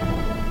him.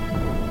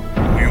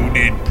 "Do you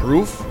need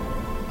proof?"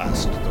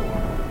 asked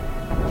Thor.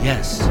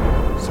 "Yes,"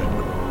 said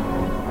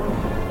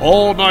Groa.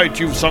 "All night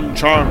you've sung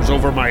charms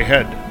over my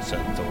head," said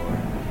Thor,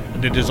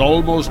 "and it is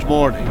almost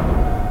morning.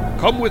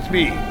 Come with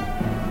me."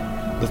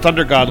 The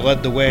Thunder God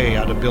led the way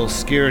out of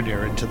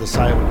Bilskirnir into the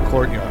silent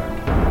courtyard.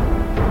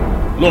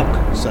 "Look,"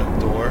 said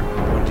Thor,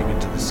 pointing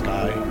into the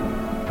sky.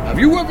 "Have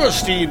you ever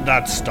seen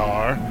that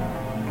star?"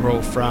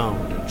 Groa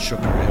frowned and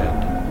shook her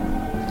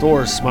head.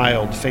 Thor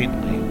smiled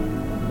faintly.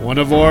 "One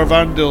of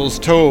Orvandil's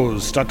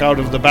toes stuck out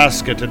of the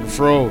basket and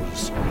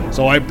froze,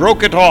 so I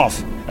broke it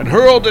off and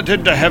hurled it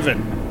into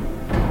heaven.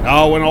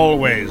 Now and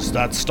always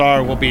that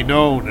star will be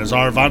known as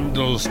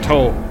Arvandil's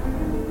toe."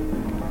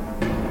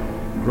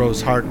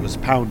 Groa's heart was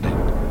pounding.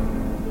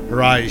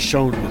 Her eyes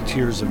shone with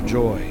tears of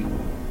joy.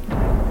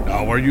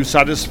 "Now are you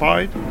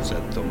satisfied?"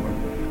 said Thor.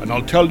 "And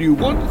I'll tell you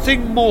one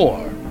thing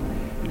more.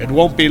 It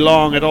won't be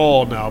long at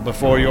all now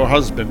before your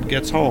husband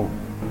gets home."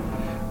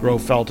 Groa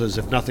felt as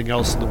if nothing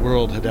else in the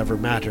world had ever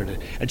mattered,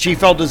 and she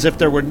felt as if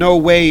there were no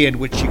way in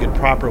which she could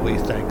properly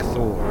thank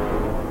Thor.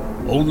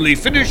 "Only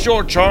finish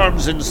your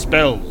charms and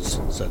spells,"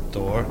 said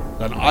Thor.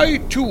 "Then I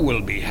too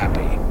will be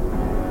happy."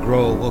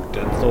 Groa looked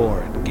at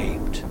Thor and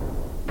gaped.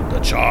 "The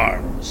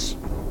charms,"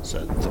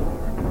 said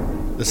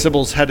Thor. The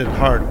Sibyl's head and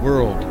heart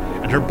whirled,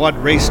 and her blood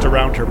raced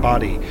around her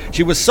body.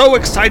 She was so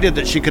excited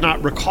that she could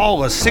not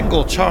recall a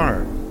single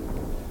charm.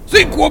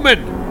 Think,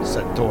 woman,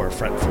 said Thor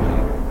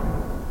fretfully.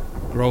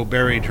 Gro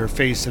buried her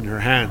face in her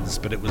hands,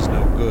 but it was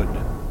no good.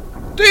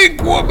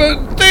 Think,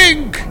 woman,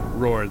 think,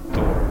 roared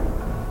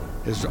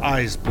Thor. His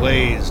eyes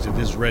blazed and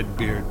his red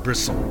beard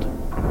bristled.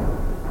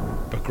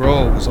 But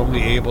Gro was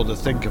only able to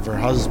think of her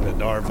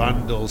husband,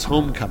 Arvandil's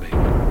homecoming,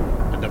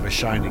 and of a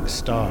shining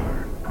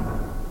star.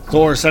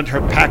 Thor sent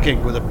her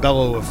packing with a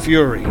bellow of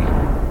fury,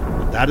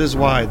 and that is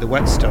why the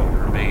whetstone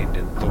remained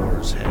in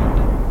Thor's head.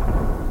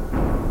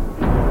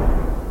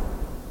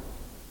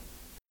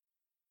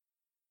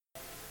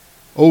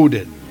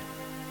 Odin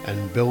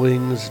and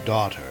Billing's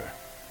daughter.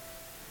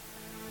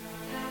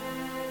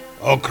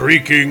 A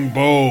creaking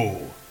bow,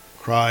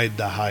 cried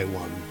the High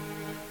One.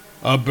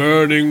 A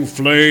burning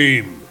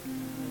flame,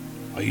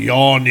 a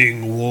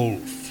yawning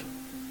wolf,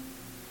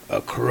 a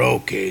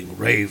croaking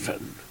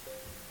raven,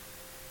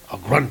 a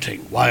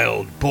grunting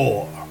wild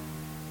boar,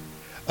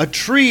 a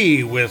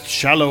tree with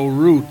shallow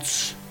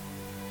roots,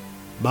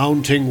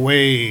 mounting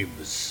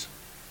waves,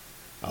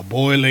 a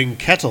boiling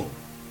kettle,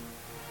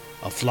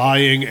 a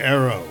flying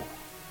arrow,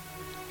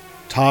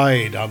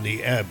 tide on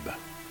the ebb,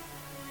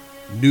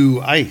 new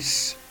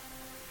ice,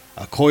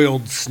 a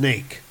coiled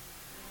snake,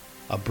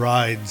 a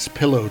bride's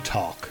pillow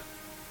talk,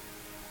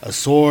 a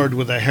sword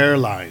with a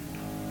hairline,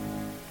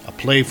 a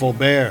playful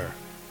bear,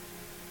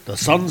 the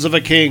sons of a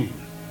king,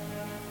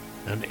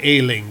 an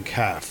ailing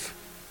calf,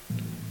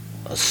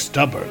 a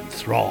stubborn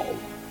thrall,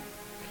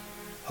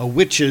 a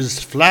witch's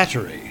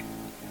flattery,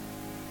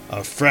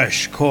 a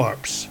fresh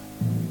corpse,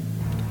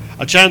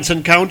 a chance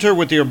encounter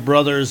with your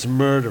brother's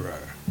murderer,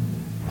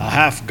 a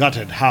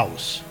half-gutted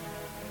house,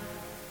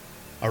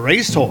 a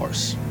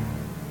racehorse.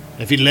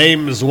 If he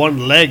lames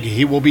one leg,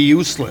 he will be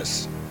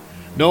useless.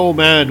 No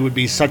man would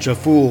be such a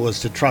fool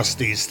as to trust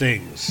these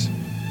things.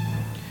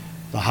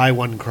 The High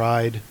One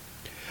cried,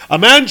 A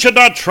man should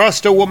not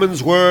trust a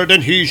woman's word,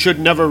 and he should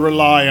never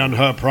rely on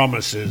her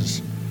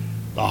promises.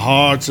 The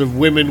hearts of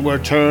women were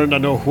turned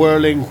on a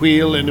whirling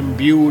wheel and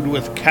imbued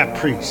with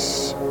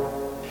caprice.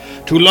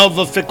 To love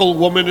a fickle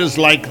woman is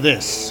like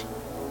this: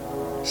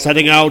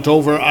 setting out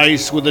over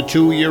ice with a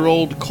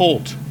 2-year-old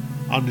colt,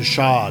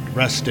 unshod,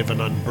 restive,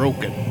 and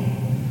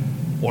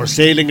unbroken, or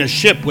sailing a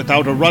ship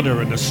without a rudder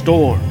in a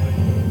storm,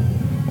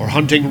 or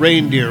hunting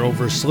reindeer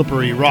over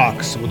slippery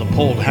rocks with a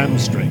pulled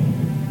hamstring.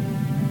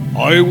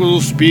 I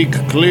will speak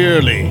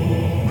clearly,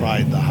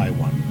 cried the High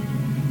One,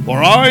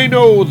 for I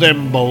know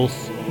them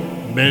both.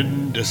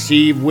 Men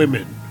deceive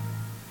women.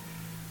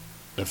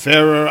 The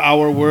fairer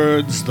our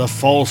words, the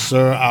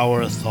falser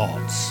our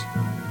thoughts.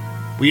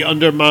 We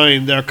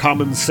undermine their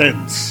common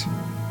sense.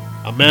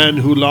 A man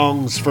who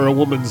longs for a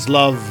woman's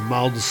love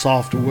mouths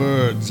soft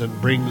words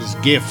and brings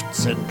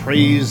gifts and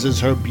praises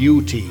her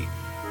beauty.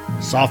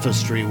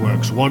 Sophistry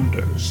works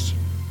wonders.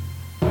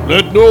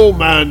 Let no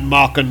man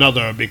mock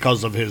another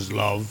because of his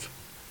love.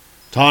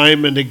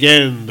 Time and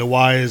again the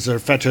wise are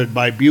fettered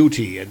by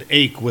beauty and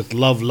ache with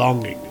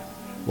love-longing,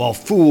 while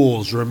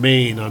fools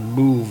remain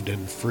unmoved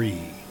and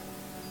free.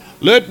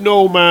 Let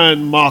no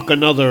man mock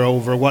another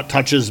over what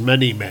touches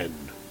many men.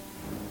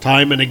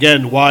 Time and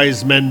again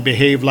wise men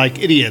behave like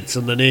idiots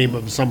in the name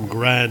of some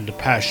grand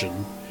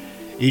passion.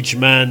 Each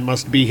man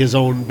must be his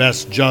own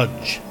best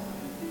judge.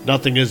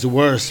 Nothing is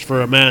worse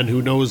for a man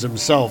who knows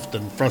himself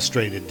than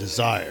frustrated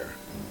desire.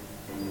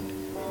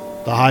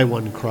 The High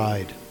One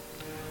cried,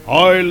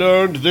 I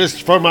learned this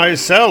for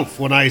myself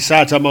when I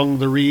sat among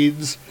the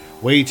reeds,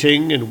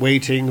 waiting and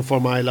waiting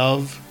for my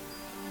love.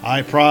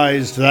 I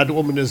prized that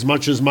woman as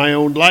much as my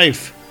own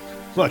life.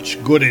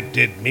 Much good it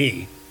did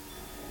me.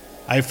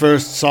 I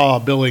first saw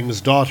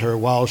Billing's daughter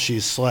while she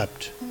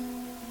slept.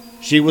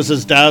 She was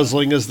as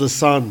dazzling as the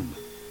sun.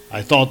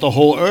 I thought the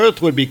whole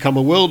earth would become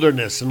a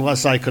wilderness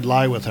unless I could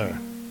lie with her.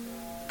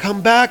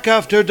 Come back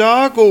after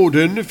dark,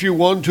 Odin, if you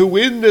want to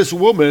win this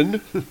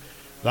woman.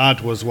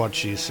 That was what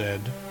she said.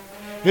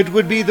 It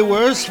would be the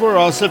worse for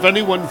us if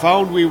anyone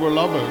found we were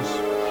lovers.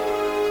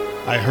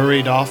 I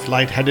hurried off,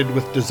 light-headed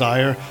with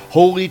desire,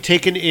 wholly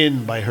taken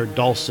in by her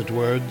dulcet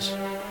words.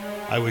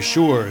 I was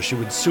sure she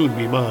would soon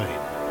be mine,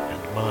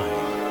 and mine,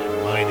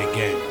 and mine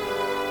again.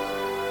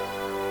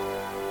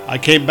 I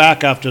came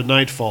back after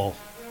nightfall.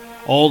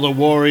 All the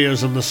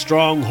warriors in the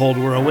stronghold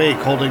were awake,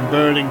 holding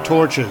burning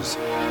torches,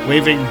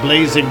 waving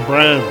blazing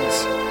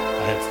brands.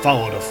 I had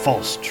followed a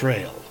false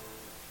trail.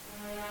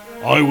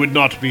 I would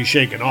not be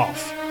shaken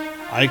off.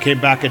 I came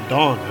back at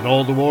dawn, and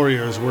all the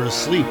warriors were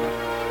asleep.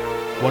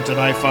 What did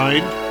I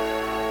find?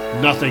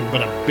 Nothing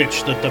but a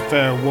bitch that the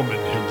fair woman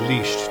had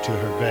leashed to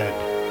her bed.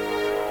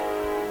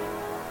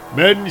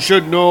 Men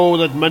should know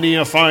that many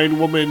a fine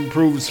woman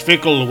proves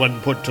fickle when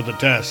put to the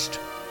test.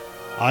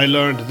 I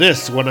learned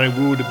this when I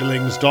wooed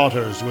Billing's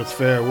daughters with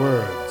fair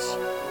words.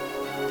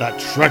 That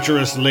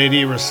treacherous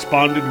lady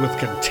responded with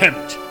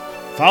contempt.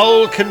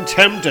 Foul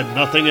contempt and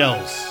nothing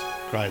else,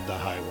 cried the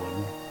High One.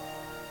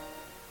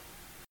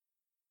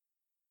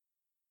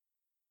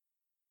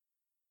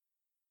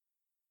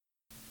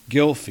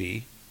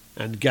 Gylfi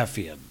and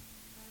Gefion.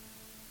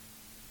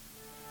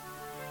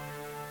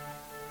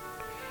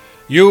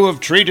 "You have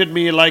treated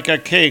me like a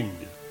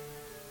king,"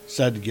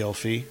 said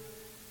Gylfi.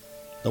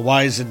 The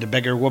wizened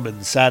beggar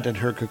woman sat in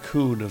her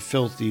cocoon of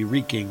filthy,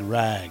 reeking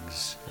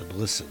rags and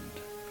listened.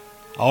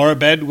 "Our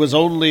bed was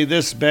only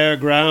this bare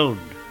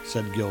ground,"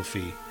 said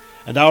Gylfi,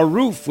 "and our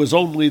roof was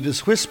only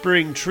this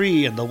whispering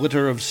tree and the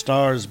litter of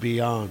stars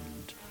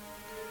beyond.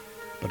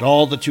 But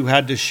all that you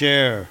had to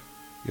share,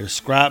 your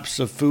scraps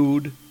of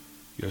food,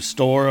 your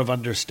store of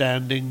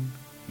understanding,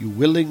 you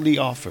willingly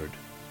offered."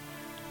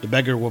 The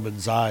beggar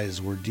woman's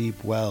eyes were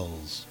deep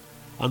wells,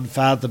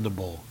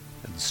 unfathomable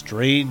and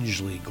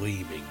strangely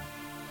gleaming.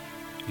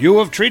 "You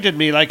have treated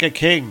me like a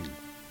king,"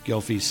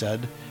 Gylfi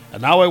said,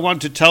 "and now I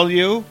want to tell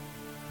you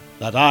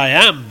that I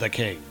am the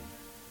king."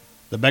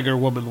 The beggar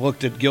woman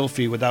looked at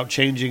Gylfi without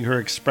changing her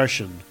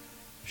expression.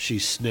 She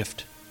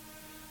sniffed.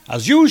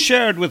 "As you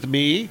shared with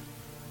me,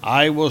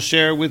 I will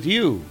share with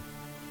you,"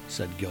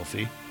 said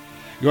Gylfi.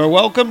 "You are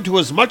welcome to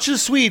as much of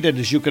Sweden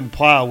as you can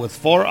plow with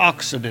 4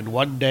 oxen in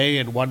 1 day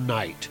and 1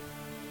 night."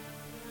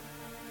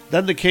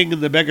 Then the king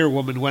and the beggar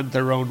woman went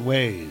their own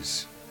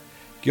ways.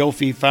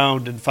 Gylfi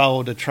found and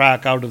followed a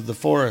track out of the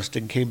forest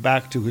and came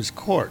back to his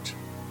court.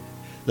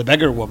 The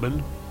beggar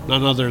woman,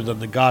 none other than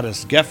the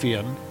goddess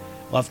Gefion,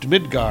 left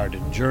Midgard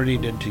and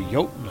journeyed into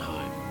Jotunheim.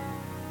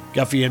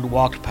 Gefion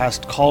walked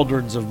past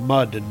cauldrons of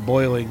mud and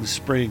boiling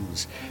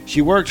springs.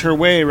 She worked her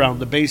way around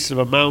the base of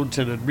a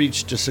mountain and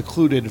reached a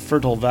secluded,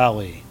 fertile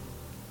valley.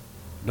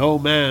 No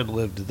man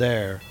lived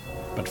there,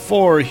 but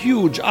 4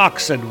 huge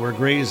oxen were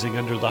grazing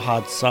under the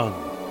hot sun,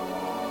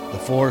 the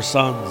 4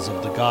 sons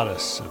of the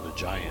goddess and the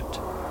giant.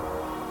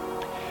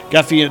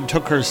 Gefion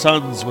took her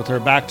sons with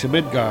her back to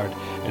Midgard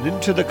and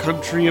into the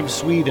country of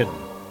Sweden.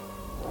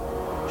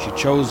 She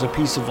chose a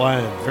piece of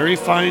land very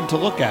fine to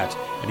look at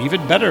and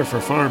even better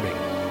for farming,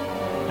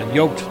 and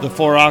yoked the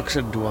 4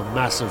 oxen to a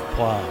massive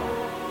plow.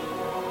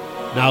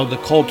 Now the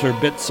coulter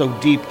bit so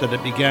deep that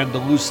it began to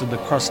loosen the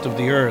crust of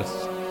the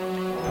earth.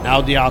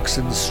 Now the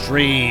oxen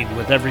strained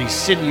with every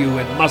sinew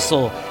and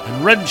muscle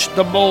and wrenched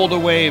the mold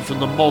away from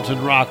the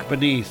molten rock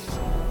beneath.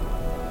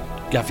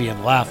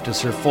 Gefion laughed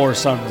as her 4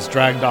 sons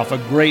dragged off a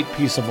great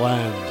piece of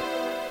land.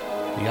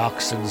 The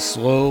oxen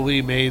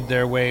slowly made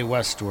their way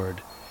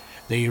westward.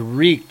 They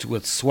reeked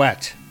with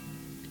sweat.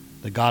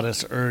 The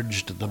goddess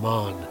urged them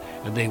on,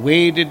 and they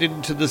waded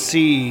into the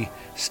sea,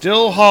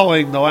 still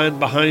hauling the land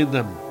behind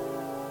them,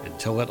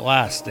 until at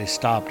last they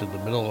stopped in the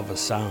middle of a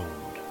sound.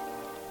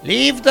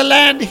 "Leave the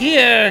land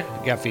here,"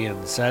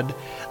 Gefion said.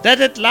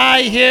 "Let it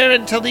lie here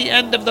until the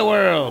end of the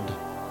world."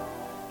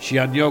 She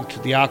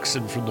unyoked the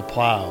oxen from the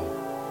plow.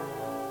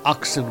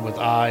 Oxen with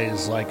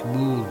eyes like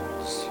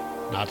moons,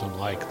 not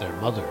unlike their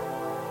mother.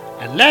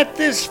 "And let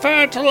this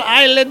fertile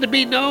island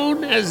be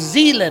known as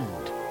Zealand,"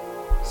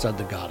 said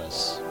the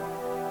goddess.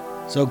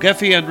 So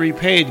Gefion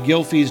repaid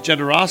Gylfi's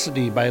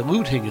generosity by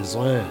looting his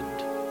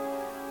land.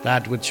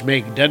 That which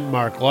made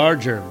Denmark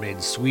larger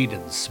made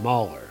Sweden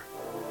smaller.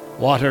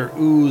 Water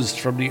oozed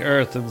from the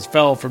earth and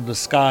fell from the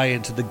sky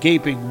into the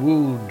gaping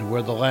wound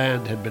where the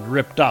land had been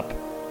ripped up,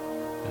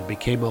 and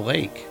became a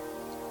lake.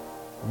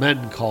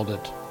 Men called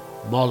it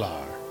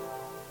Molar,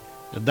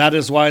 and that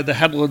is why the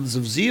headlands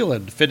of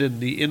Zealand fit in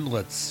the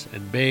inlets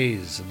and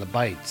bays and the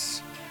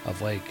bights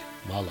of Lake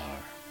Molar.